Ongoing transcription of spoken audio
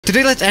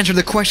Today let's answer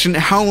the question,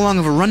 how long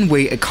of a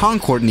runway a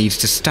Concorde needs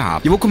to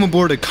stop. You're welcome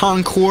aboard a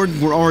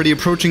Concorde. We're already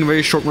approaching a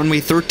very short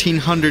runway,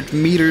 1,300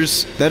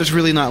 meters. That is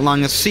really not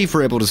long. Let's see if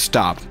we're able to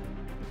stop.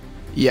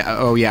 Yeah,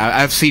 oh yeah,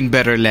 I've seen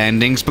better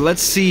landings, but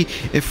let's see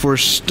if we're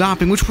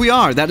stopping, which we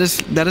are. That is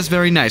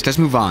very nice. Let's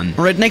move on.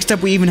 Alright, next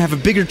up we even have a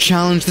bigger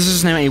challenge. This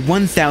is now a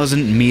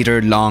 1,000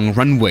 meter long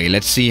runway.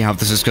 Let's see how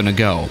this is gonna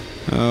go.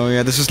 Oh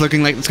yeah, this is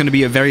looking like it's gonna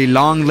be a very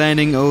long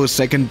landing. Oh,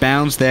 second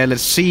bounce there.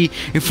 Let's see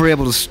if we're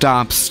able to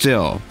stop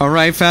still.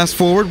 Alright, fast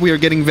forward. We are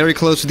getting very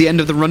close to the end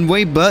of the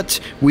runway,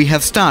 but we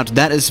have stopped.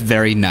 That is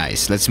very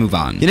nice. Let's move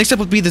on. The next up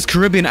would be this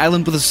Caribbean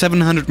island with a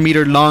 700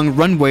 meter long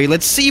runway.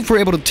 Let's see if we're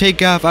able to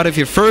take off out of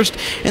here first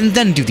and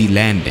then do the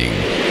landing.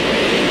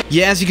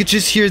 Yeah, as you could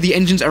just hear, the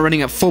engines are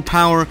running at full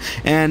power,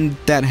 and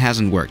that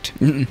hasn't worked.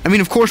 I mean,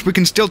 of course, we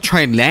can still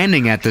try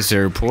landing at this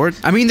airport.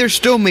 I mean, there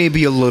still may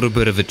be a little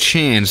bit of a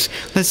chance.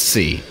 Let's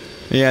see.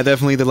 Yeah,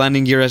 definitely the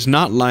landing gear has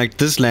not liked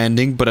this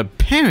landing, but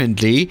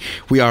apparently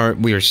we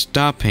are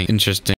stopping. Interesting.